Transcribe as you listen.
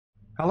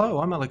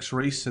Hello, I'm Alex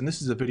Reese and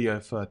this is a video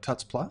for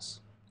Tuts Plus.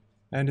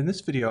 And in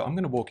this video I'm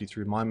going to walk you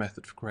through my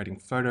method for creating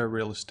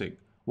photorealistic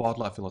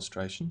wildlife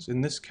illustrations.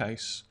 In this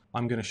case,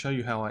 I'm going to show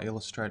you how I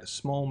illustrate a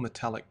small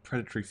metallic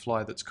predatory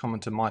fly that's common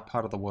to my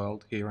part of the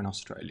world here in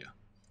Australia.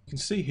 You can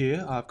see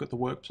here I've got the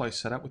workplace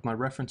set up with my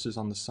references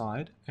on the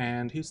side,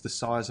 and here's the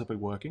size I'll be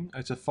working.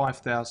 It's a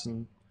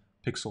 5,000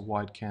 pixel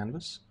wide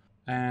canvas.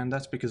 And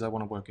that's because I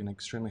want to work in an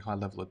extremely high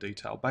level of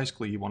detail.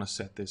 Basically, you want to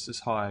set this as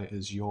high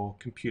as your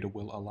computer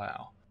will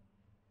allow.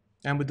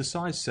 And with the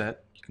size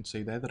set, you can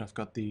see there that I've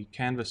got the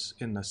canvas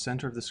in the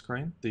center of the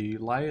screen, the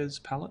layers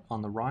palette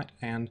on the right,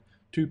 and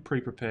two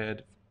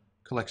pre-prepared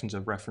collections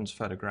of reference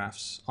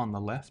photographs on the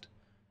left.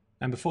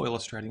 And before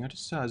illustrating, I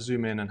just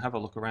zoom in and have a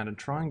look around and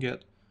try and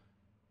get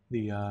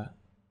the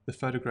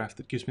photograph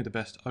that gives me the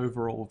best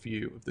overall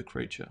view of the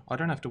creature. I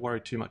don't have to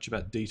worry too much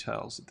about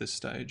details at this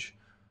stage.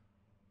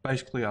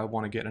 Basically, I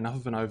want to get enough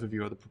of an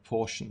overview of the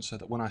proportions so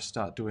that when I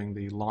start doing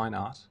the line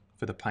art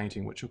for the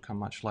painting, which will come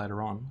much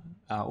later on,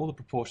 all the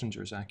proportions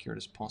are as accurate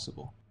as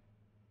possible.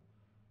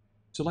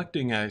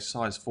 Selecting a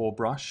size 4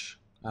 brush,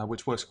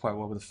 which works quite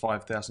well with a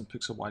 5,000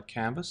 pixel wide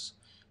canvas.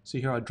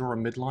 See here I draw a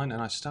midline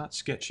and I start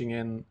sketching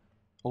in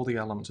all the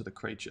elements of the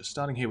creature,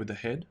 starting here with the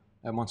head,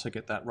 and once I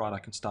get that right I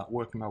can start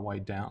working my way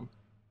down.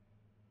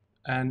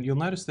 And you'll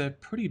notice they're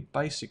pretty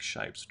basic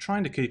shapes,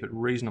 trying to keep it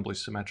reasonably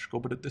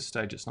symmetrical, but at this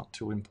stage it's not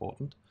too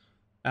important.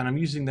 And I'm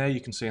using there, you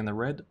can see in the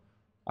red,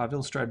 I've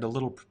illustrated a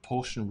little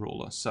proportion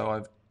ruler, so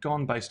I've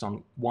gone based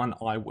on one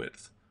eye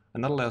width,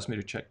 and that allows me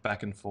to check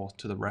back and forth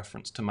to the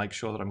reference to make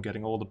sure that I'm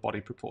getting all the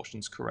body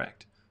proportions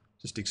correct.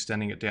 Just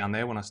extending it down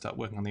there when I start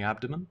working on the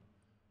abdomen.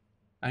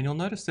 And you'll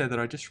notice there that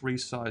I just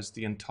resized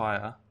the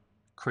entire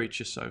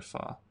creature so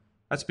far.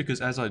 That's because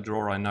as I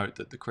draw I note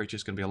that the creature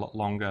is going to be a lot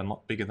longer and a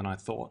lot bigger than I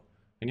thought.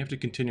 And you have to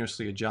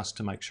continuously adjust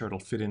to make sure it'll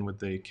fit in with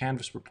the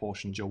canvas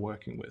proportions you're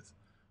working with.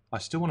 I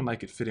still want to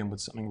make it fit in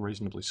with something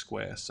reasonably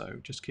square, so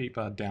just keep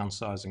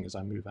downsizing as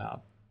I move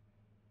out.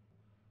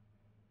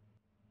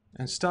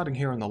 And starting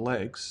here on the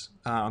legs,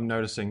 I'm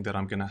noticing that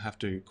I'm going to have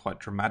to quite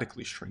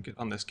dramatically shrink it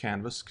on this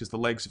canvas because the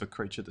legs of a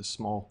creature this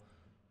small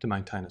to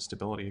maintain its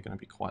stability are going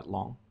to be quite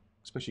long,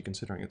 especially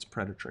considering it's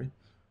predatory.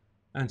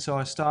 And so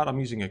I'm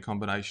using a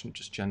combination of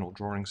just general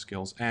drawing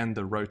skills and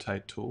the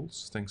rotate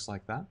tools, things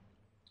like that,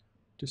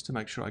 just to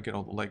make sure I get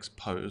all the legs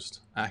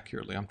posed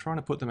accurately. I'm trying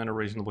to put them in a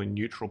reasonably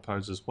neutral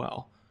pose as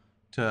well,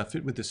 to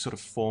fit with this sort of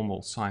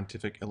formal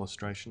scientific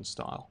illustration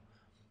style.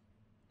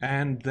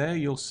 And there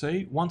you'll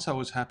see, once I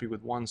was happy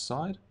with one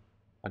side,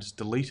 I just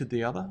deleted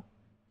the other,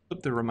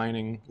 flipped the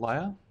remaining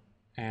layer,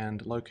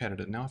 and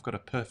located it. Now I've got a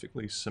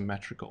perfectly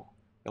symmetrical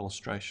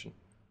illustration.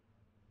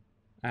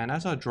 And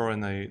as I draw in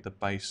the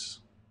base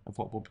of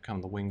what will become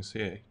the wings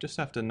here, you just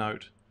have to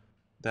note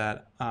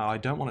that I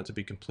don't want it to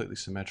be completely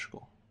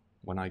symmetrical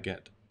when I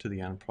get to the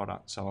end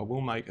product. So I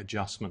will make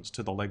adjustments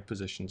to the leg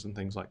positions and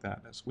things like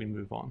that as we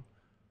move on.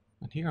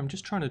 And here I'm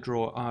just trying to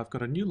draw, I've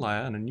got a new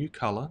layer and a new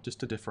color just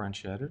to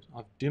differentiate it.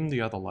 I've dimmed the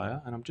other layer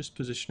and I'm just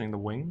positioning the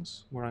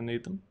wings where I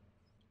need them.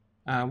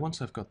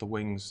 Once I've got the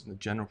wings in the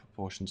general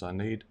proportions I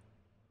need,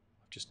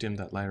 I've just dimmed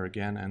that layer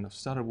again and I've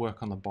started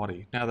work on the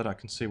body. Now that I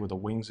can see where the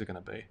wings are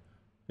going to be,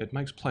 it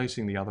makes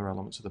placing the other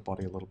elements of the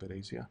body a little bit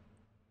easier.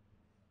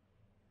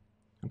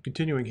 I'm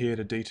continuing here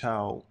to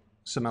detail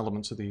some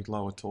elements of the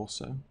lower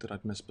torso that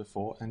I'd missed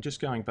before, and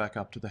just going back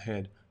up to the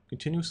head,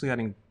 continuously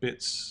adding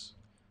bits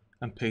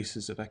and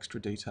pieces of extra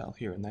detail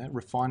here and there,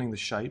 refining the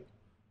shape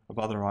of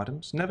other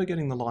items, never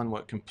getting the line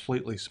work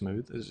completely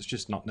smooth, as it's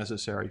just not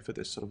necessary for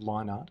this sort of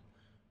line art.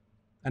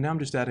 And now I'm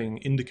just adding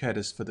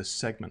indicators for the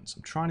segments.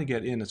 I'm trying to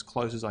get in as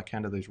close as I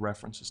can to these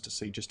references to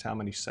see just how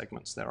many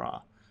segments there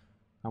are.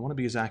 I want to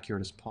be as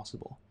accurate as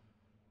possible.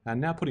 And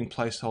now putting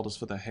placeholders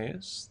for the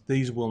hairs.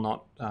 These will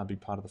not be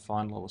part of the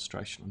final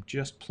illustration. I'm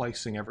just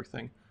placing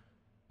everything.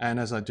 And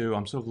as I do,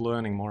 I'm sort of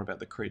learning more about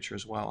the creature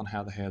as well and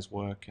how the hairs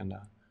work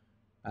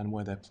and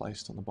where they're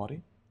placed on the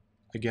body.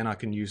 Again, I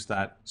can use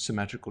that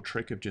symmetrical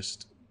trick of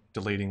just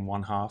deleting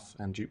one half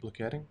and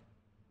duplicating.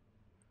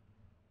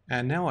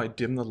 And now I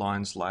dim the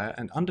lines layer,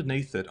 and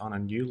underneath it on a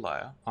new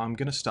layer, I'm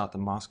going to start the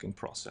masking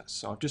process.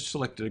 So I've just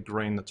selected a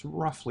green that's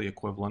roughly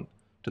equivalent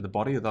to the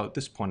body, although at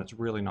this point it's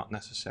really not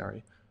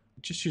necessary.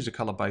 Just use a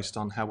color based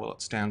on how well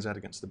it stands out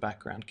against the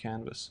background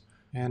canvas.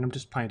 And I'm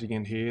just painting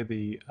in here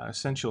the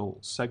essential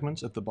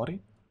segments of the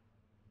body.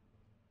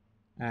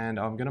 And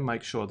I'm going to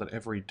make sure that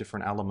every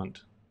different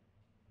element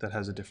that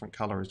has a different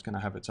color is going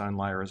to have its own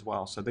layer as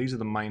well. So these are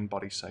the main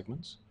body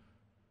segments.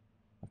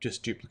 I've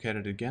just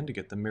duplicated it again to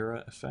get the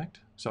mirror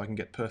effect so I can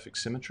get perfect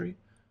symmetry.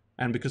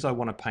 And because I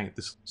want to paint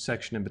this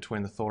section in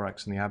between the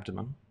thorax and the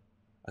abdomen,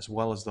 as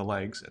well as the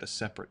legs at a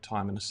separate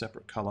time in a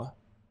separate color,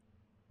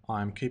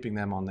 I'm keeping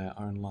them on their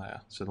own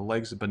layer. So the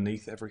legs are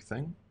beneath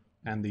everything,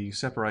 and the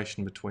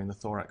separation between the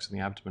thorax and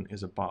the abdomen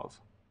is above.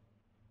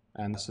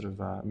 And this sort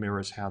of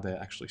mirrors how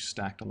they're actually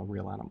stacked on the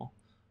real animal.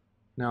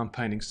 Now I'm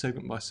painting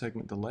segment by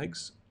segment the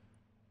legs,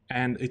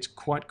 and it's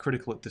quite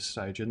critical at this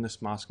stage, in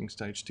this masking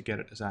stage, to get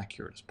it as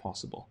accurate as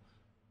possible.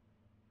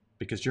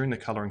 because during the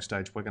colouring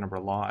stage we're going to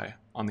rely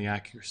on the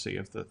accuracy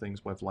of the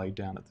things we've laid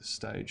down at this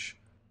stage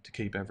to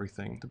keep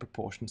everything the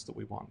proportions that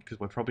we want,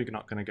 because we're probably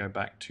not going to go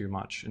back too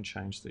much and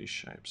change these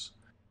shapes.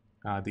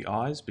 The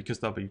eyes, because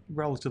they'll be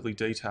relatively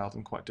detailed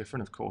and quite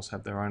different, of course,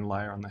 have their own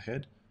layer on the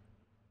head.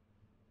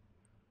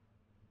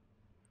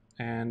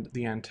 And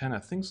the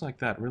antenna, things like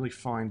that, really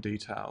fine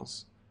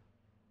details.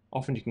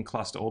 Often you can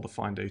cluster all the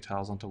fine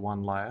details onto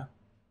one layer.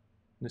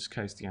 In this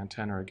case, the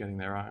antenna are getting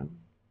their own,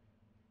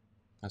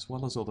 as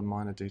well as all the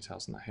minor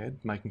details in the head,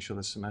 making sure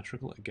they're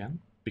symmetrical again,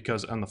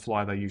 because on the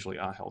fly they usually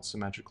are held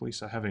symmetrically,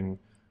 so having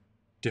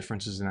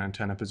differences in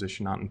antenna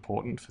position aren't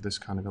important for this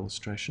kind of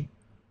illustration.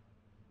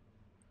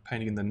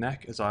 Painting in the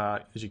neck, as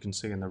you can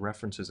see in the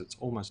references, it's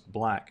almost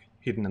black,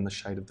 hidden in the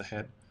shade of the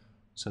head,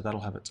 so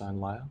that'll have its own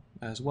layer,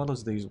 as well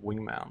as these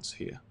wing mounts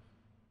here.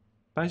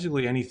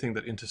 Basically anything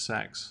that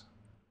intersects.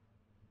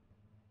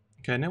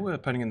 Okay, now we're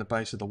painting in the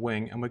base of the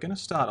wing, and we're going to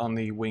start on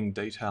the wing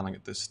detailing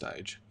at this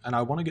stage. And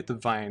I want to get the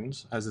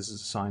veins, as this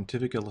is a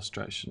scientific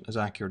illustration, as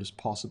accurate as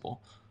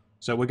possible.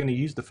 So we're going to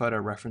use the photo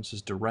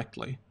references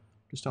directly,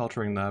 just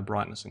altering the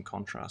brightness and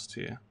contrast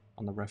here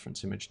on the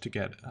reference image to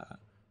get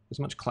as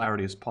much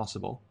clarity as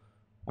possible.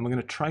 And we're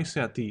going to trace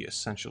out the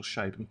essential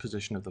shape and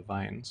position of the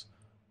veins,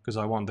 because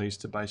I want these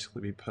to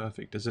basically be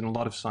perfect. As in a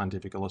lot of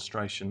scientific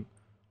illustration,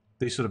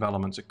 these sort of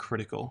elements are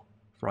critical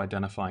for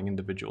identifying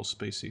individual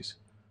species.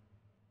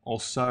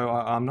 Also,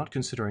 I'm not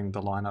considering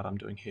the line art I'm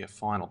doing here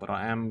final, but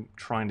I am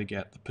trying to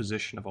get the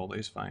position of all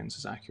these veins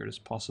as accurate as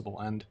possible,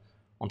 and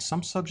on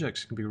some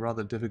subjects it can be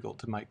rather difficult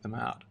to make them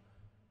out.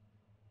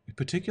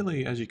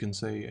 Particularly, as you can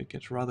see, it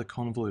gets rather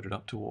convoluted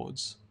up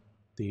towards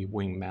the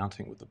wing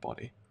mounting with the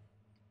body.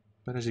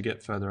 But as you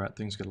get further out,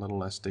 things get a little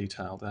less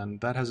detailed, and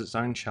that has its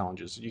own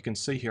challenges. You can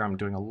see here I'm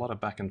doing a lot of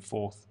back and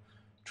forth,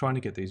 trying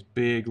to get these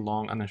big,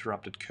 long,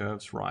 uninterrupted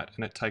curves right,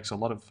 and it takes a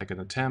lot of an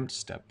attempt,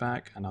 step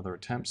back, another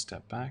attempt,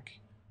 step back.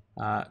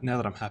 Now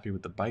that I'm happy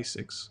with the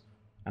basics,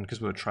 and because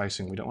we were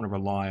tracing, we don't want to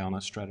rely on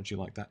a strategy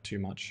like that too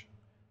much.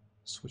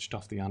 Switched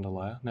off the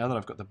underlayer. Now that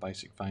I've got the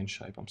basic vein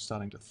shape, I'm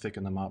starting to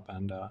thicken them up,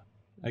 and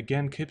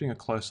again, keeping a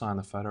close eye on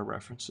the photo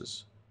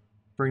references.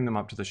 Bring them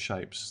up to the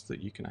shapes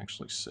that you can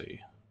actually see.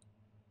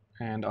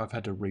 And I've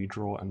had to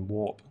redraw and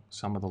warp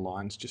some of the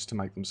lines just to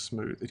make them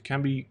smooth. It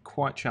can be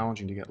quite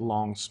challenging to get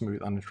long,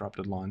 smooth,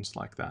 uninterrupted lines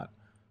like that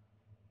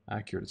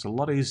accurate. It's a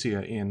lot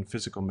easier in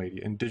physical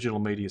media. In digital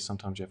media,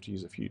 sometimes you have to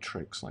use a few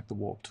tricks like the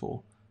warp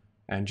tool.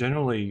 And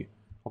generally,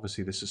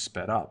 obviously this is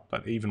sped up,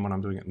 but even when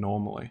I'm doing it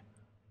normally,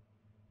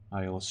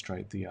 I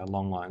illustrate the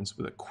long lines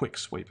with a quick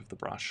sweep of the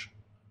brush.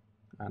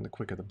 And the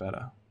quicker the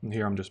better. And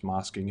here I'm just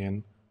masking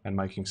in and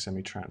making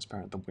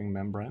semi-transparent the wing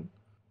membrane.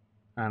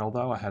 And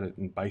although I had it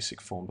in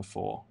basic form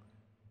before,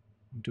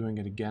 I'm doing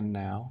it again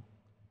now,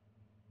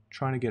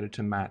 trying to get it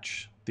to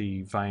match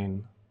the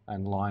vein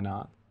and line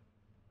art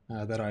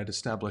that I had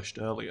established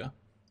earlier.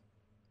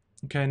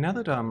 Okay, now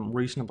that I'm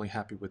reasonably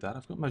happy with that,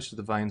 I've got most of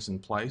the veins in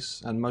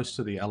place and most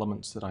of the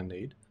elements that I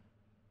need.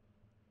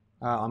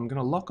 I'm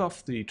going to lock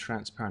off the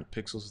transparent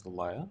pixels of the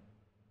layer,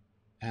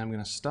 and I'm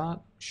going to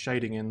start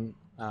shading in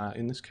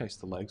this case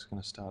the legs, I'm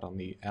going to start on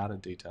the outer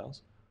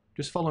details,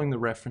 just following the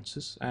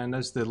references, and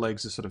as the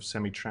legs are sort of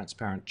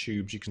semi-transparent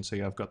tubes, you can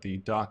see I've got the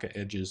darker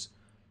edges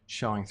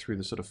showing through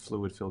the sort of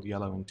fluid-filled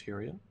yellow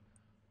interior.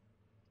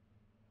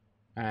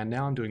 And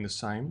now I'm doing the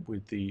same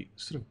with the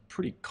sort of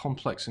pretty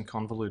complex and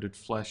convoluted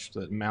flesh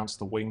that mounts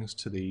the wings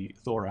to the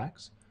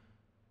thorax.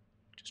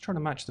 Just trying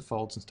to match the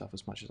folds and stuff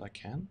as much as I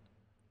can.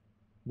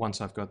 Once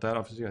I've got that,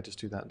 obviously I just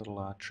do that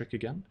little trick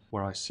again,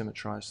 where I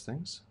symmetrize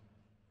things.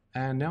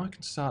 And now I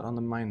can start on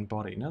the main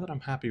body. Now that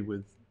I'm happy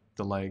with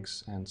the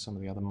legs and some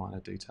of the other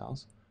minor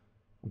details,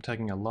 I'm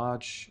taking a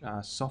large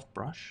soft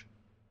brush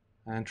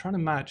and trying to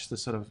match the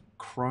sort of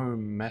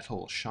chrome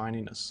metal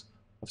shininess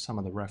of some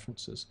of the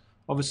references.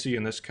 Obviously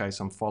in this case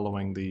I'm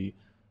following the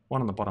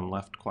one on the bottom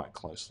left quite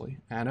closely,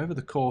 and over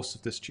the course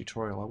of this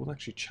tutorial I will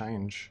actually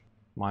change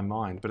my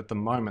mind, but at the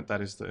moment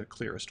that is the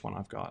clearest one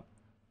I've got.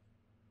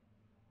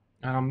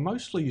 And I'm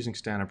mostly using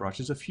standard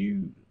brushes. A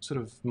few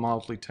sort of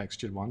mildly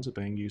textured ones are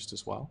being used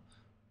as well,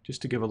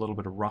 just to give a little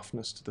bit of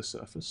roughness to the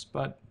surface,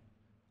 but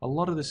a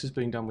lot of this is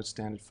being done with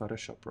standard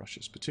Photoshop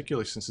brushes,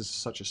 particularly since this is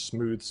such a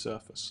smooth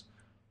surface.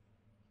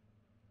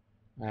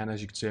 And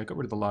as you can see, I got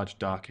rid of the large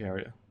dark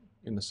area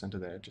in the center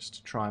there, just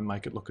to try and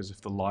make it look as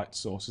if the light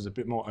source is a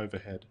bit more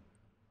overhead.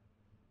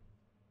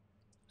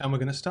 And we're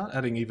going to start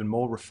adding even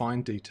more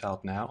refined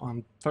detail now.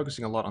 I'm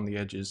focusing a lot on the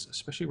edges,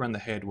 especially around the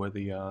head where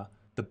the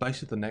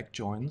base of the neck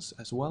joins,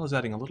 as well as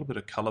adding a little bit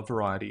of color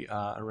variety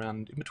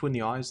around in between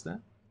the eyes there.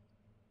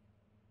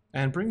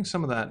 And bringing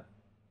some of that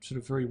sort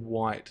of very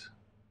white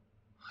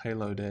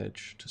haloed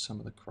edge to some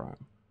of the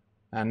chrome.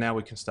 And now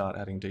we can start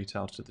adding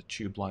detail to the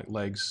tube-like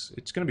legs.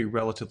 It's going to be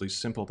relatively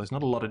simple. There's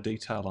not a lot of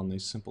detail on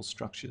these simple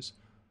structures.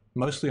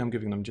 Mostly I'm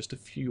giving them just a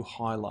few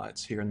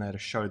highlights here and there to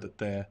show that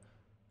they're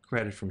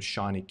created from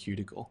shiny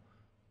cuticle.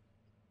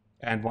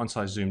 And once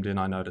I zoomed in,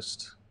 I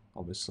noticed,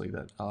 obviously,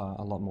 that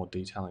a lot more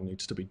detailing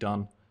needs to be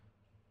done.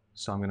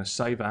 So I'm going to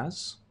save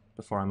as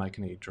before I make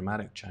any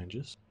dramatic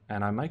changes.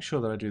 And I make sure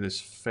that I do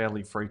this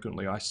fairly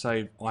frequently. I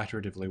save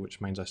iteratively,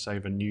 which means I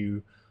save a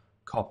new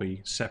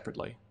copy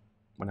separately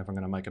whenever I'm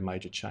going to make a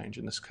major change.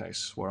 In this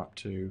case, we're up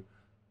to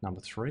number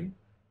 3.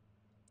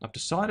 I've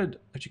decided,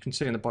 as you can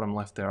see in the bottom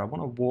left there, I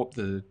want to warp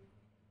the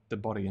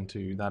body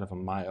into that of a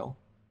male.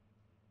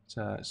 It's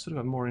sort of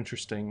a more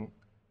interesting,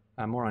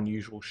 more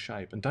unusual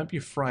shape. And don't be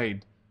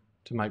afraid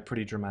to make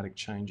pretty dramatic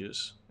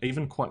changes,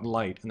 even quite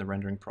late in the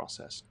rendering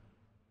process.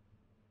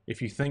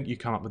 If you think you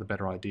come up with a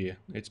better idea,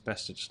 it's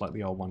best to just let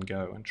the old one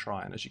go and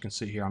try. And as you can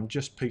see here, I'm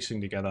just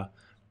piecing together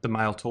the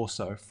male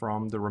torso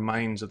from the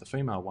remains of the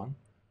female one.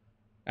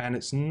 And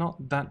it's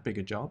not that big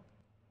a job.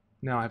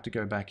 Now I have to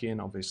go back in,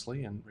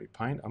 obviously, and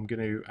repaint. I'm going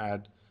to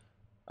add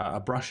a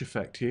brush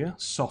effect here,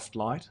 soft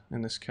light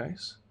in this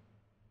case,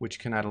 which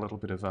can add a little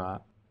bit of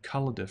a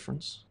color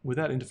difference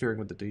without interfering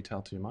with the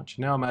detail too much.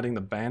 Now I'm adding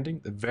the banding,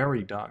 the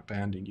very dark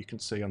banding you can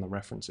see on the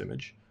reference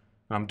image.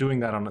 And I'm doing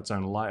that on its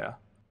own layer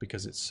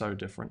because it's so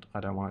different. I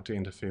don't want it to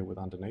interfere with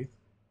underneath.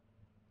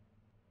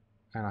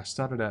 And I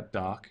started out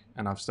dark,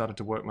 and I've started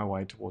to work my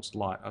way towards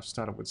light. I've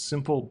started with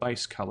simple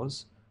base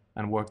colors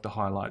and worked the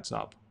highlights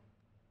up.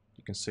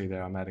 You can see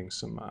there I'm adding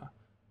some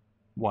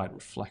white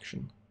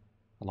reflection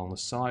along the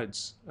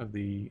sides of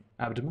the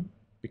abdomen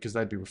because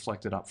they'd be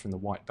reflected up from the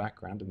white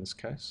background in this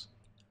case.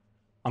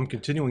 I'm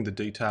continuing the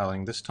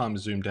detailing, this time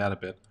zoomed out a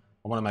bit.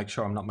 I want to make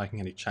sure I'm not making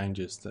any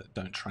changes that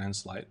don't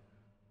translate.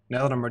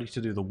 Now that I'm ready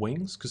to do the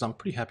wings, because I'm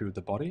pretty happy with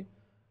the body,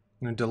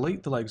 I'm going to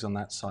delete the legs on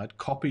that side,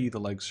 copy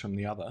the legs from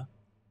the other,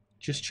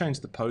 just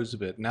change the pose a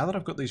bit. Now that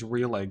I've got these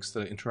rear legs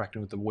that are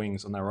interacting with the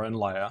wings on their own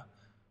layer,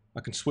 I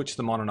can switch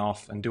them on and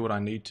off and do what I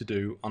need to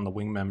do on the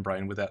wing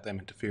membrane without them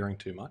interfering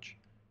too much,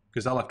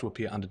 because they'll have to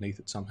appear underneath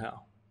it somehow.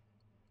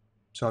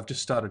 So I've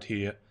just started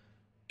here,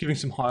 giving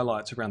some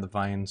highlights around the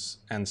veins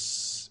and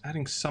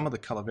adding some of the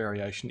color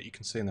variation that you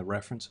can see in the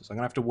references. I'm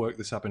going to have to work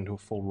this up into a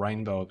full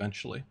rainbow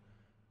eventually.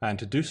 And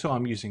to do so,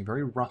 I'm using a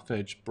very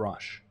rough-edged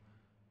brush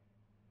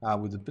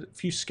with a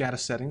few scatter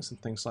settings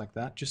and things like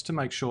that, just to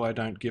make sure I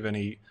don't give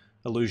any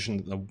illusion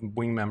that the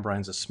wing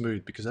membranes are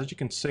smooth, because as you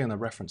can see in the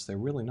reference, they're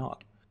really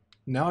not.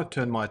 Now I've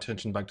turned my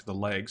attention back to the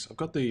legs. I've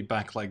got the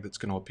back leg that's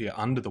going to appear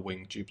under the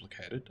wing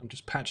duplicated. I'm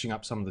just patching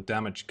up some of the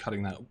damage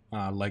cutting that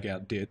leg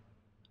out did.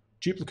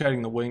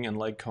 Duplicating the wing and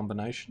leg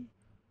combination.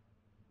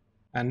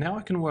 And now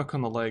I can work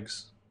on the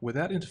legs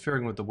without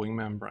interfering with the wing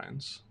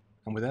membranes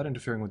and without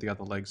interfering with the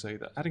other legs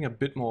either, adding a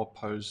bit more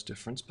pose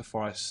difference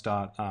before I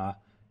start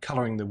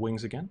colouring the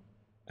wings again.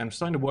 And I'm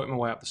starting to work my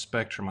way up the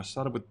spectrum. I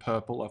started with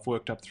purple, I've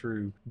worked up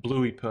through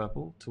bluey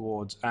purple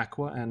towards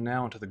aqua and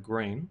now into the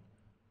green,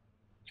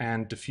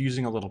 and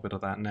diffusing a little bit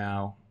of that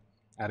now,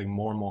 adding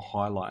more and more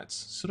highlights,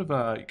 sort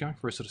of going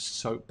for a sort of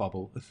soap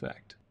bubble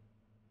effect.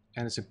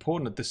 And it's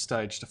important at this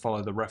stage to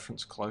follow the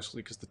reference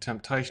closely because the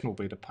temptation will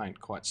be to paint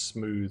quite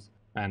smooth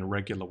and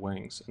regular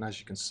wings. And as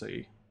you can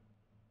see,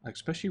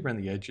 especially around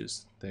the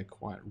edges, they're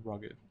quite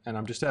rugged. And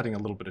I'm just adding a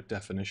little bit of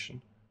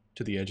definition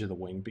to the edge of the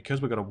wing.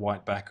 Because we've got a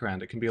white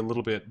background, it can be a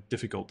little bit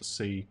difficult to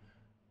see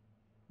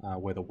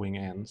where the wing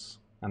ends.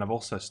 And I've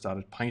also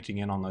started painting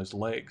in on those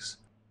legs.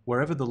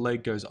 Wherever the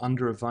leg goes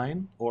under a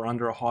vein or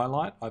under a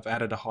highlight, I've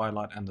added a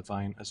highlight and the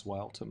vein as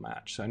well to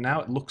match. So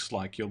now it looks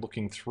like you're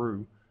looking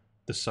through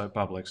the soap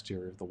bubble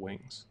exterior of the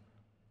wings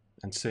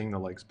and seeing the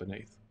legs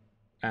beneath.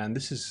 And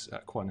this is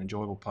quite an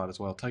enjoyable part as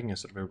well, taking a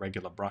sort of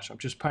irregular brush. I'm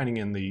just painting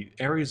in the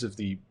areas of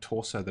the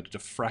torso that are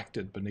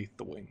diffracted beneath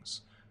the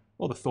wings,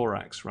 or the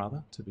thorax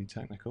rather, to be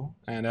technical,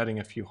 and adding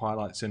a few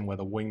highlights in where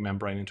the wing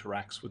membrane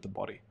interacts with the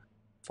body.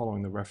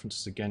 Following the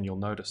references again, you'll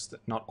notice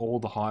that not all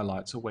the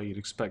highlights are where you'd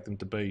expect them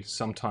to be.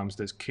 Sometimes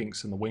there's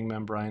kinks in the wing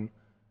membrane,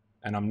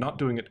 and I'm not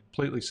doing it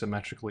completely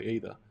symmetrically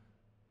either.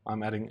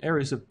 I'm adding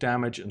areas of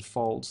damage and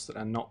folds that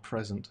are not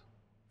present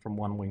from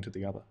one wing to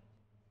the other.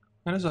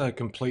 And as I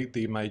complete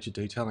the major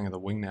detailing of the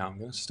wing now, I'm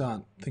going to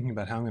start thinking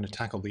about how I'm going to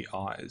tackle the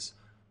eyes.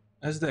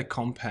 As they're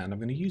compound, I'm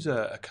going to use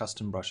a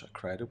custom brush I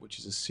created, which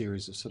is a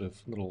series of sort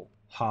of little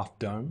half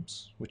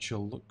domes, which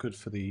will look good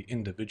for the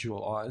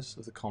individual eyes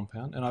of the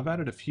compound. And I've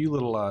added a few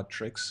little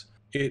tricks.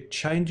 It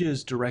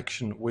changes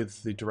direction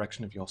with the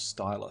direction of your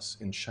stylus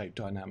in shape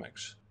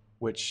dynamics,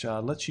 which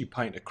lets you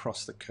paint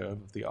across the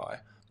curve of the eye.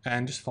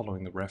 And just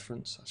following the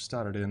reference, I've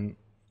started in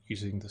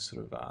using the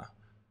sort of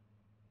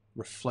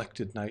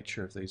reflected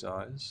nature of these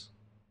eyes.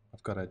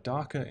 I've got a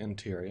darker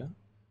interior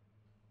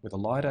with a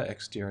lighter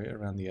exterior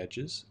around the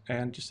edges,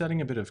 and just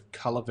adding a bit of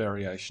color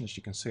variation, as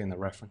you can see in the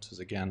references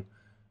again,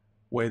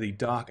 where the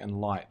dark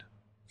and light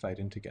fade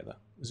in together.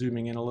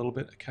 Zooming in a little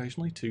bit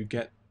occasionally to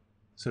get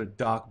sort of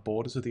dark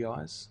borders of the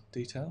eyes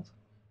detailed.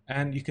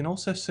 And you can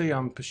also see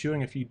I'm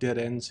pursuing a few dead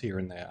ends here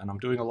and there, and I'm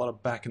doing a lot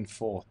of back and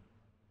forth.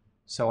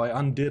 So I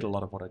undid a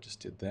lot of what I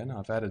just did then.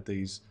 I've added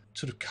these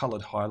sort of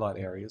colored highlight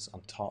areas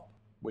on top,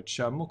 which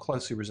more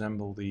closely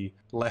resemble the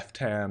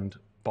left-hand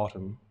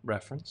bottom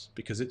reference,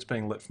 because it's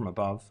being lit from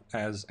above,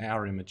 as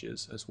our image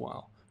is as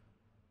well.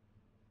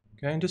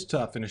 Okay, and just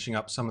finishing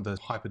up some of the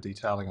hyper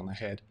detailing on the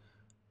head,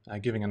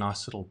 giving a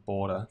nice little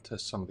border to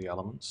some of the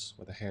elements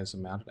where the hairs are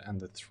mounted, and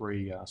the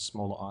three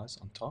smaller eyes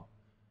on top.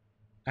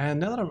 And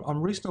now that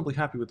I'm reasonably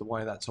happy with the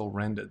way that's all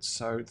rendered,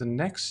 so the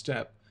next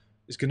step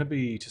is going to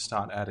be to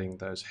start adding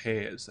those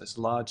hairs, those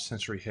large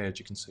sensory hairs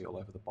you can see all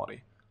over the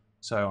body.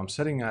 So I'm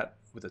setting that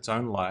with its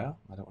own layer.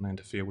 I don't want to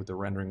interfere with the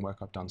rendering work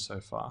I've done so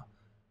far.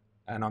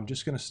 And I'm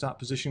just going to start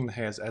positioning the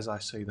hairs as I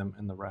see them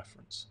in the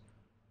reference.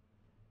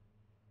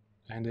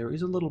 And there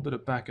is a little bit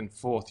of back and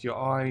forth. Your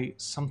eye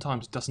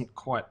sometimes doesn't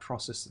quite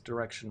process the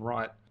direction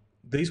right.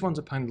 These ones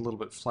are painted a little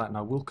bit flat, and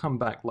I will come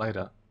back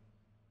later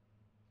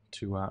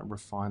to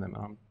refine them.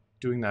 And I'm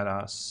doing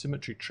that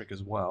symmetry trick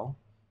as well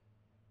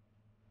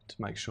to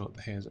make sure that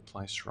the hairs are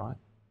placed right.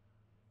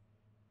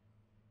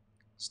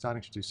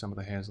 Starting to do some of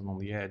the hairs along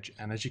the edge,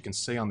 and as you can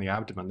see on the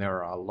abdomen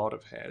there are a lot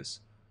of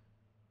hairs,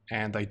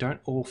 and they don't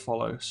all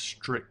follow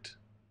strict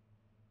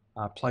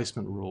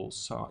placement rules,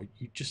 so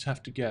you just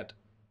have to get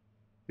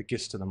the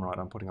gist of them right.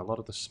 I'm putting a lot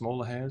of the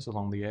smaller hairs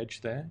along the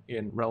edge there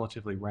in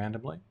relatively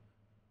randomly,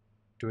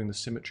 doing the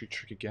symmetry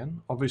trick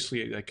again.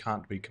 Obviously they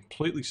can't be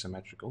completely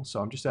symmetrical,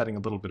 so I'm just adding a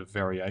little bit of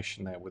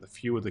variation there with a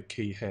few of the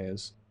key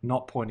hairs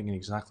not pointing in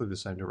exactly the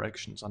same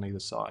directions on either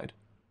side.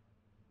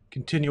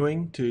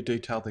 Continuing to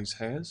detail these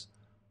hairs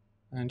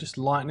and just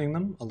lightening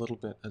them a little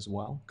bit as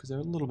well, because they're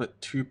a little bit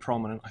too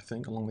prominent, I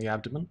think, along the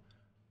abdomen.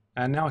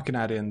 And now I can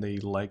add in the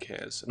leg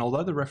hairs, and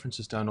although the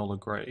references don't all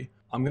agree,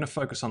 I'm going to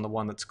focus on the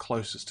one that's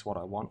closest to what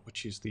I want,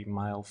 which is the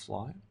male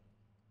fly.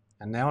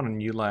 And now on a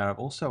new layer I've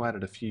also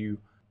added a few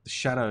the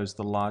shadows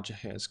the larger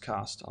hairs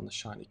cast on the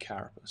shiny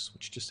carapace,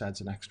 which just adds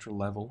an extra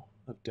level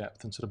of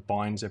depth and sort of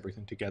binds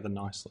everything together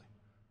nicely.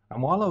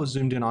 And while I was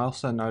zoomed in, I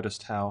also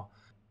noticed how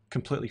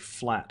completely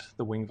flat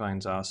the wing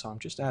veins are, so I'm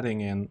just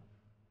adding in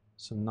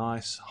some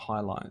nice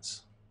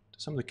highlights to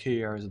some of the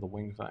key areas of the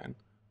wing vein,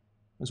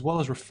 as well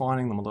as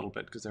refining them a little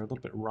bit because they're a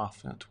little bit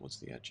rough out towards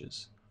the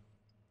edges.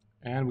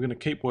 And we're going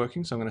to keep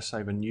working, so I'm going to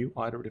save a new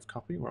iterative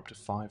copy. We're up to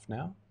 5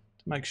 now,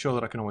 to make sure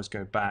that I can always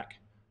go back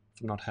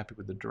if I'm not happy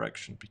with the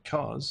direction,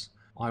 because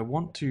I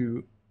want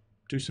to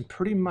do some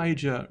pretty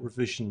major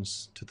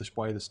revisions to the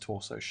way this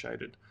torso is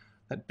shaded.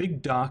 That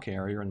big dark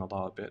area in the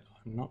lower bit,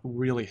 I'm not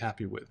really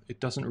happy with.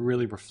 It doesn't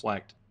really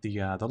reflect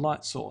the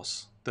light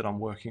source that I'm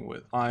working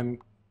with. I'm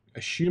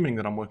assuming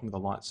that I'm working with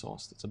a light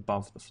source that's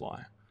above the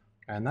fly.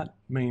 And that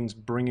means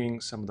bringing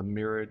some of the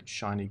mirrored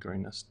shiny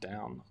greenness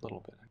down a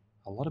little bit.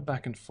 A lot of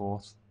back and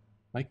forth,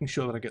 making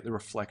sure that I get the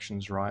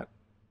reflections right,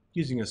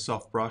 using a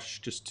soft brush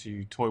just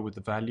to toy with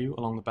the value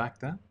along the back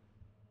there.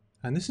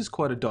 And this is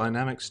quite a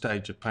dynamic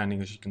stage of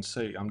painting, as you can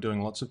see. I'm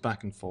doing lots of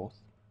back and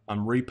forth.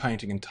 I'm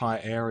repainting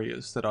entire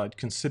areas that I'd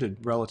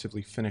considered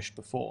relatively finished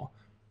before.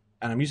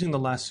 And I'm using the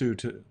lasso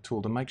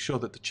tool to make sure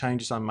that the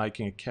changes I'm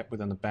making are kept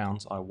within the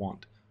bounds I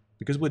want.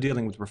 Because we're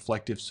dealing with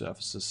reflective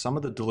surfaces, some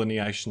of the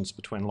delineations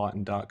between light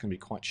and dark can be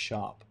quite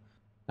sharp.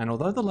 And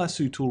although the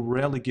lasso tool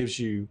rarely gives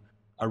you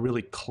a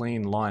really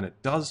clean line,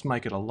 it does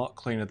make it a lot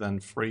cleaner than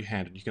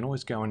freehanded. You can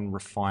always go and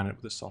refine it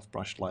with a soft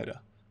brush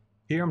later.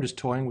 Here I'm just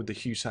toying with the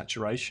hue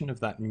saturation of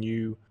that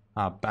new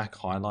back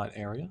highlight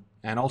area,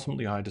 and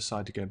ultimately I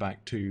decide to go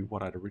back to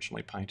what I'd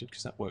originally painted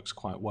because that works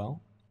quite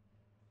well.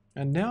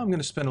 And now I'm going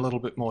to spend a little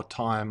bit more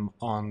time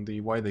on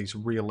the way these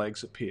rear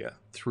legs appear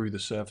through the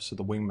surface of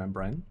the wing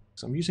membrane.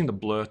 So I'm using the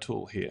blur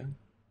tool here,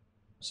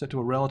 set to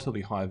a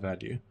relatively high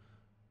value,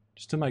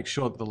 just to make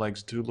sure that the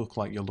legs do look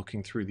like you're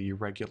looking through the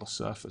irregular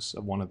surface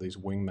of one of these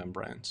wing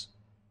membranes.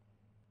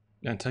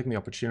 And taking the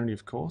opportunity,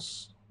 of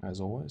course, as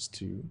always,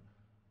 to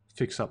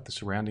fix up the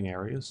surrounding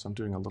areas. So I'm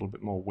doing a little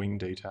bit more wing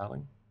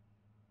detailing,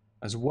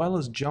 as well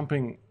as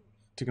jumping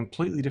to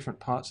completely different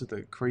parts of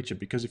the creature,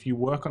 because if you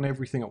work on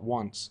everything at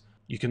once,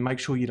 you can make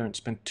sure you don't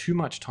spend too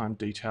much time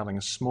detailing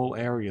a small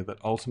area that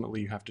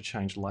ultimately you have to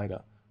change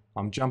later.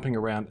 I'm jumping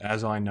around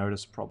as I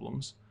notice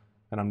problems,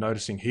 and I'm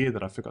noticing here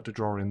that I forgot to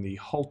draw in the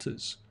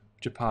halters,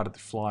 which are part of the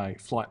flight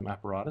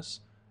apparatus,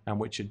 and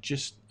which are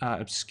just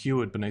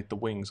obscured beneath the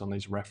wings on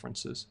these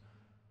references.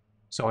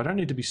 So I don't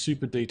need to be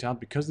super detailed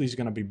because these are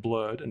going to be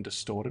blurred and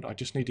distorted. I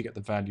just need to get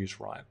the values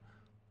right.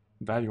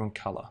 Value and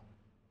color.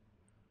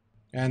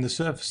 And the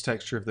surface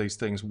texture of these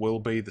things will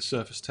be the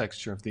surface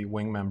texture of the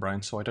wing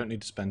membrane, so I don't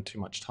need to spend too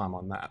much time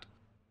on that.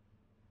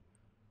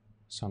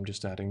 So I'm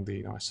just adding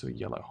the nice sort of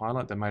yellow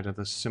highlight. They're made of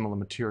a similar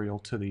material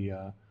to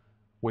the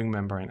wing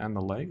membrane and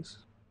the legs.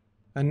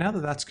 And now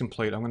that that's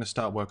complete, I'm going to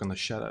start work on the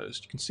shadows.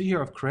 You can see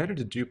here I've created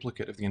a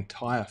duplicate of the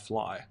entire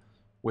fly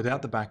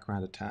without the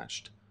background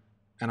attached.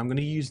 And I'm going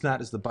to use that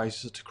as the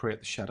basis to create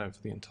the shadow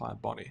for the entire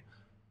body.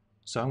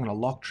 So I'm going to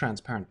lock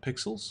transparent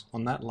pixels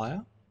on that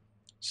layer,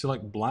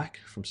 select black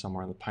from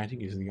somewhere in the painting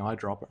using the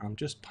eyedropper, and I'm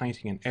just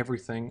painting in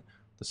everything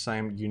the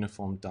same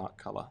uniform dark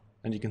color.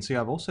 And you can see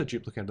I've also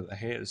duplicated the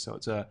hairs, so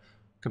it's a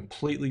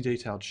completely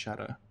detailed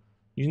shadow.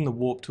 Using the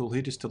warp tool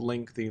here just to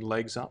link the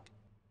legs up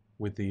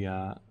with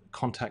the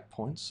contact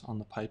points on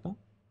the paper.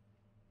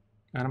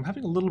 And I'm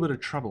having a little bit of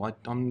trouble.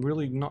 I'm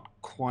really not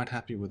quite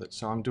happy with it,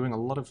 so I'm doing a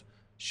lot of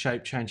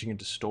shape changing and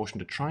distortion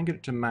to try and get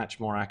it to match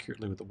more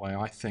accurately with the way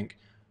I think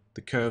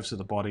the curves of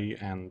the body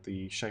and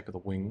the shape of the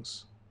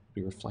wings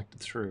be reflected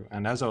through.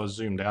 And as I was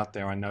zoomed out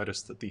there, I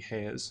noticed that the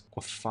hairs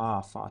were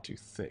far, far too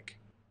thick.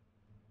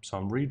 So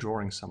I'm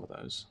redrawing some of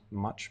those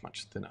much,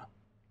 much thinner.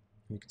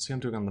 And you can see I'm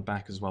doing on the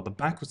back as well. The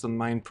back was the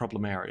main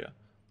problem area,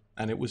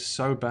 and it was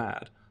so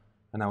bad,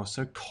 and they were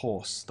so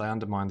coarse, they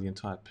undermined the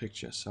entire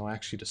picture, so I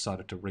actually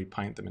decided to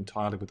repaint them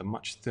entirely with a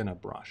much thinner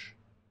brush.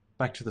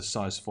 Back to the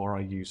size 4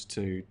 I used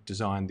to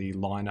design the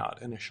line art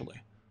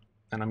initially,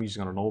 and I'm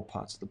using it on all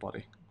parts of the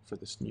body for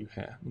this new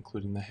hair,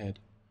 including the head.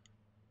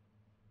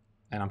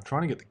 And I'm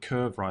trying to get the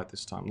curve right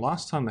this time.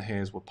 Last time the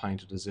hairs were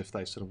painted as if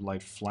they sort of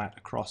laid flat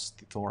across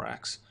the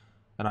thorax,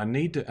 and I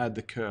need to add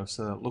the curve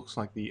so that it looks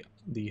like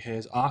the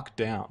hairs arc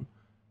down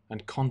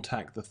and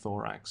contact the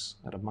thorax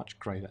at a much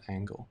greater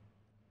angle.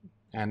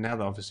 And now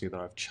that obviously that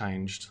I've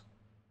changed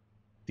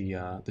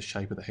the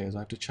shape of the hairs, I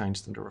have to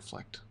change them to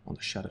reflect on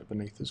the shadow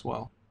beneath as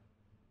well.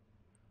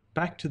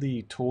 Back to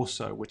the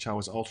torso, which I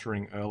was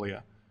altering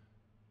earlier.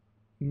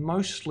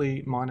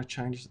 Mostly minor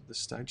changes at this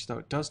stage, though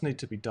it does need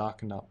to be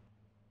darkened up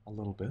a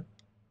little bit.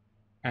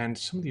 And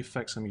some of the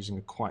effects I'm using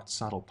are quite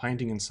subtle.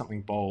 Painting in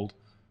something bold,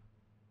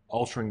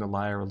 altering the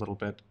layer a little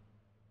bit,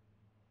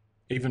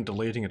 even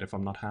deleting it if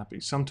I'm not happy.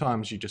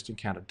 Sometimes you just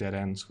encounter dead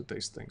ends with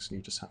these things and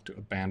you just have to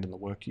abandon the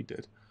work you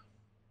did.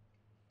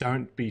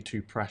 Don't be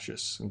too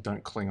precious and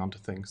don't cling on to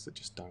things that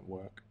just don't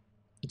work.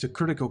 It's a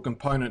critical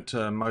component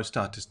to most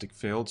artistic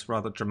fields,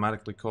 rather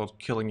dramatically called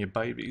killing your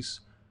babies.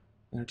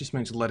 And it just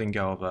means letting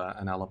go of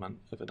an element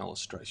of an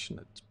illustration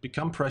that's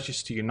become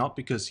precious to you, not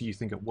because you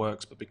think it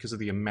works, but because of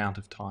the amount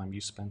of time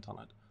you spent on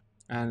it.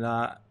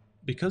 And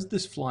because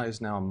this fly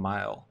is now a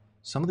male,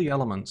 some of the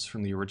elements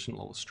from the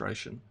original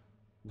illustration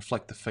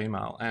reflect the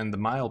female, and the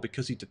male,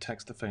 because he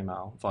detects the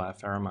female via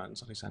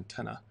pheromones on his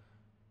antenna,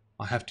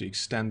 I have to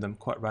extend them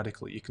quite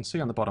radically. You can see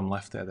on the bottom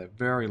left there, they're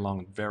very long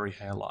and very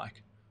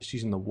hair-like. Just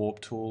using the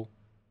warp tool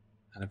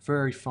and a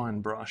very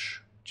fine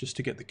brush just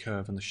to get the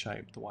curve and the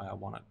shape the way I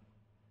want it.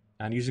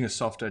 And using a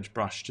soft edge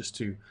brush just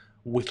to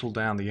whittle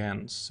down the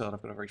ends so that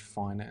I've got a very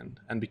fine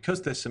end. And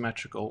because they're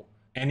symmetrical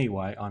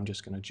anyway, I'm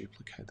just going to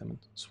duplicate them and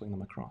swing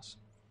them across.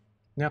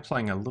 Now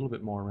playing a little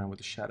bit more around with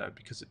the shadow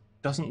because it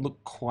doesn't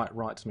look quite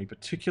right to me,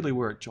 particularly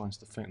where it joins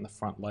the feet and the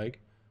front leg.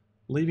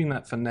 Leaving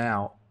that for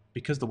now,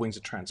 because the wings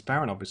are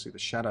transparent, obviously the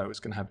shadow is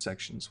going to have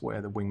sections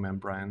where the wing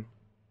membrane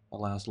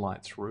allows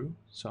light through.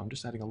 So I'm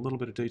just adding a little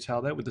bit of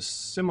detail there with a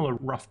similar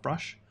rough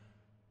brush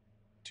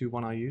to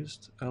one I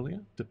used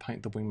earlier to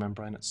paint the wing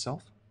membrane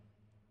itself.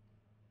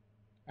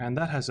 And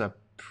that has a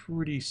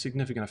pretty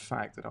significant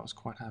effect that I was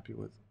quite happy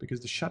with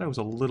because the shadow was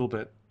a little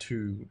bit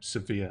too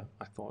severe,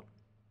 I thought.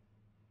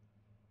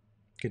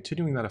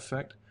 Continuing that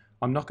effect,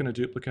 I'm not going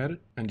to duplicate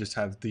it and just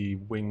have the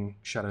wing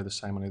shadow the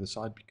same on either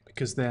side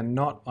because they're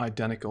not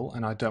identical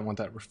and I don't want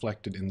that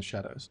reflected in the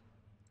shadows.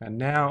 And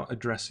now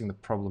addressing the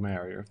problem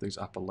area of these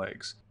upper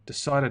legs.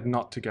 Decided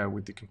not to go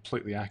with the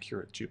completely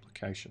accurate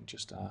duplication,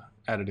 just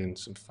added in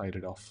some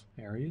faded off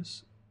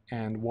areas.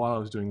 And while I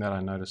was doing that I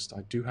noticed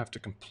I do have to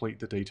complete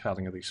the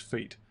detailing of these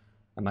feet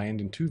and they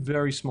end in two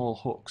very small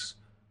hooks.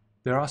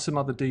 There are some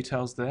other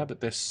details there,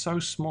 but they're so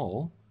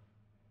small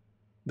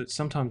that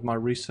sometimes my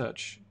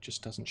research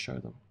just doesn't show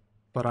them.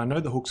 But I know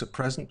the hooks are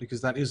present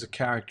because that is a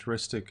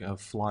characteristic of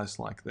flies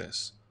like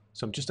this.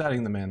 So I'm just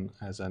adding them in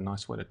as a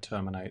nice way to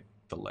terminate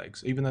the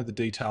legs. Even though the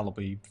detail will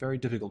be very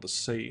difficult to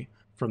see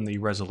from the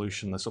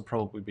resolution this will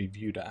probably be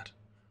viewed at.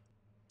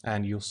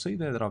 And you'll see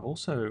there that I've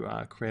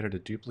also created a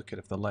duplicate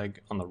of the leg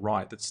on the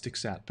right that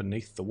sticks out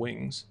beneath the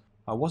wings.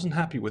 I wasn't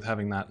happy with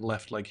having that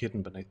left leg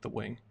hidden beneath the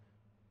wing.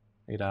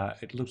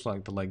 It looks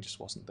like the leg just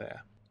wasn't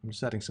there. I'm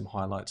just adding some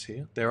highlights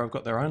here. There I've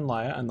got their own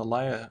layer, and the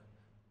layer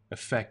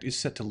effect is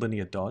set to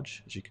linear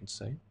dodge, as you can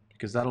see,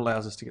 because that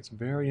allows us to get some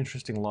very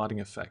interesting lighting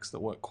effects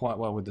that work quite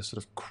well with this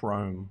sort of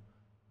chrome,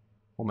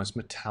 almost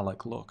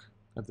metallic look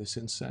of this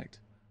insect.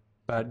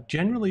 But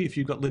generally, if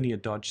you've got linear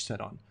dodge set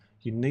on,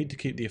 you need to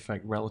keep the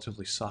effect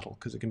relatively subtle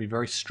because it can be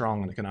very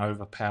strong and it can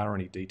overpower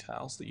any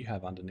details that you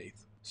have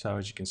underneath. So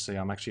as you can see,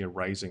 I'm actually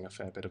erasing a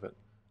fair bit of it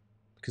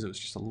because it was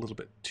just a little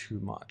bit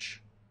too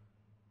much.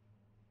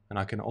 And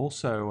I can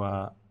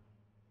also,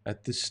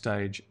 at this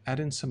stage, add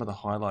in some of the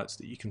highlights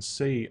that you can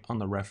see on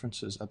the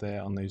references are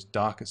there on these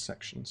darker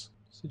sections.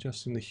 Just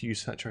adjusting the hue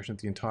saturation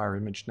of the entire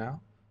image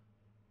now.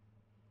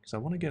 Because I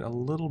want to get a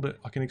little bit,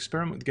 I can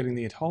experiment with getting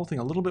the whole thing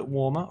a little bit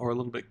warmer or a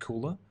little bit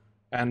cooler.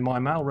 And my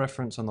male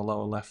reference on the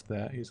lower left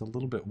there is a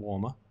little bit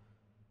warmer.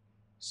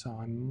 So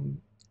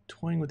I'm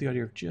toying with the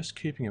idea of just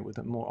keeping it with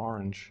it more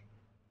orange.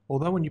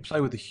 Although when you play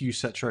with the hue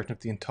saturation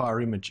of the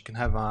entire image, it can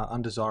have an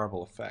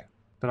undesirable effect.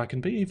 But I can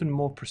be even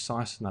more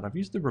precise than that. I've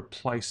used the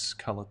replace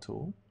color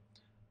tool.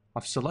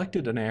 I've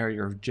selected an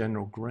area of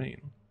general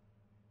green.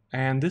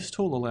 And this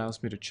tool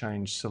allows me to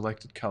change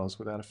selected colors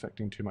without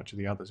affecting too much of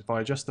the others. If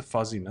I adjust the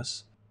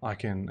fuzziness, I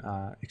can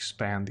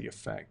expand the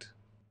effect.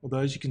 Although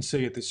as you can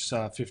see at this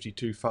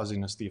 52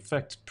 fuzziness, the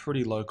effect's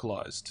pretty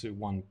localized to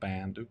one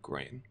band of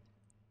green.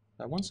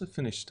 Now once I've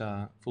finished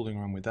fooling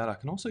around with that, I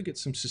can also get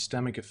some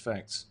systemic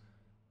effects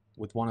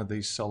with one of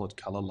these solid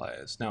color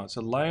layers. Now it's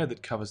a layer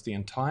that covers the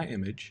entire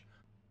image.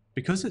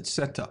 Because it's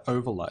set to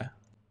overlay,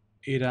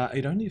 it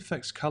only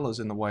affects colors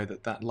in the way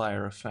that that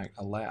layer effect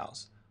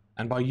allows.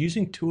 And by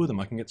using two of them,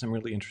 I can get some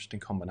really interesting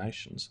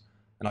combinations.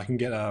 And I can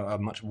get a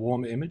much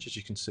warmer image, as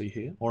you can see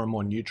here, or a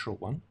more neutral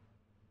one,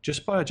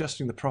 just by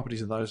adjusting the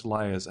properties of those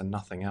layers and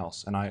nothing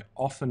else. And I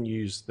often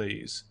use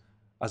these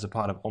as a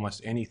part of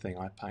almost anything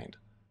I paint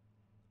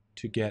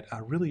to get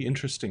a really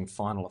interesting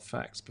final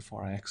effects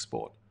before I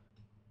export.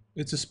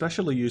 It's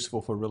especially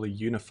useful for really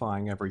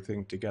unifying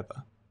everything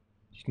together.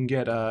 You can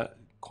get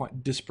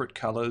quite disparate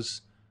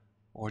colors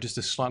or just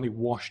a slightly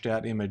washed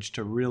out image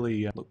to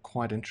really look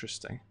quite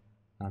interesting.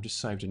 And I've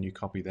just saved a new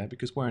copy there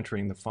because we're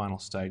entering the final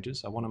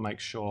stages. I want to make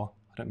sure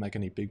I don't make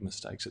any big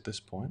mistakes at this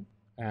point.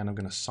 And I'm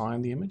going to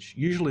sign the image.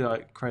 Usually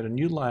I create a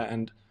new layer,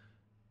 and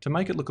to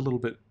make it look a little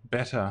bit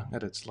better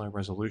at its low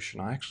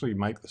resolution, I actually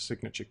make the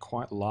signature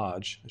quite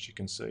large, as you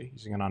can see,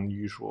 using an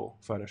unusual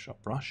Photoshop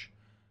brush.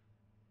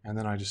 And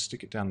then I just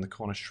stick it down in the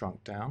corner,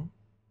 shrunk down,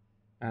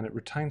 and it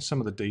retains some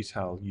of the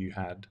detail you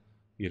had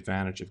the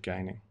advantage of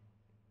gaining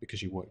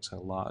because you worked so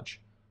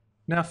large.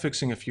 Now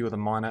fixing a few of the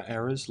minor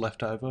errors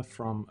left over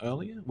from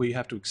earlier. We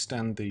have to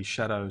extend the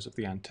shadows of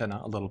the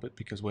antenna a little bit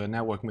because we're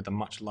now working with a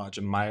much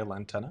larger male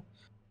antenna.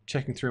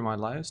 Checking through my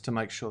layers to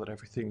make sure that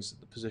everything's at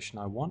the position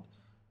I want.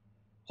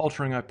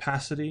 Altering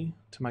opacity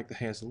to make the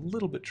hairs a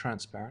little bit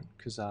transparent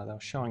because they were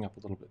showing up a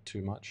little bit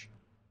too much.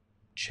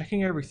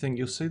 Checking everything,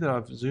 you'll see that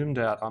I've zoomed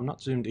out. I'm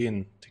not zoomed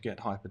in to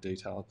get hyper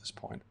detail at this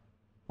point.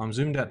 I'm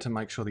zoomed out to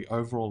make sure the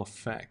overall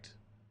effect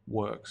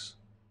works.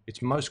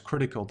 It's most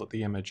critical that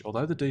the image,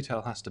 although the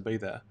detail has to be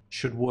there,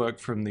 should work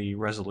from the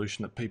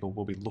resolution that people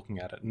will be looking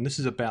at it. And this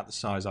is about the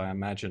size I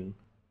imagine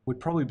would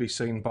probably be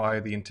seen by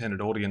the intended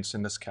audience,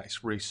 in this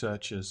case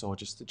researchers or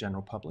just the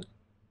general public.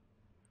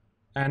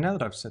 And now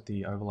that I've set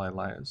the overlay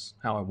layers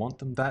how I want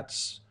them,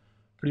 that's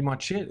pretty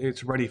much it.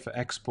 It's ready for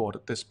export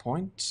at this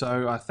point.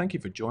 So thank you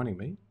for joining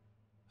me,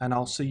 and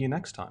I'll see you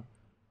next time.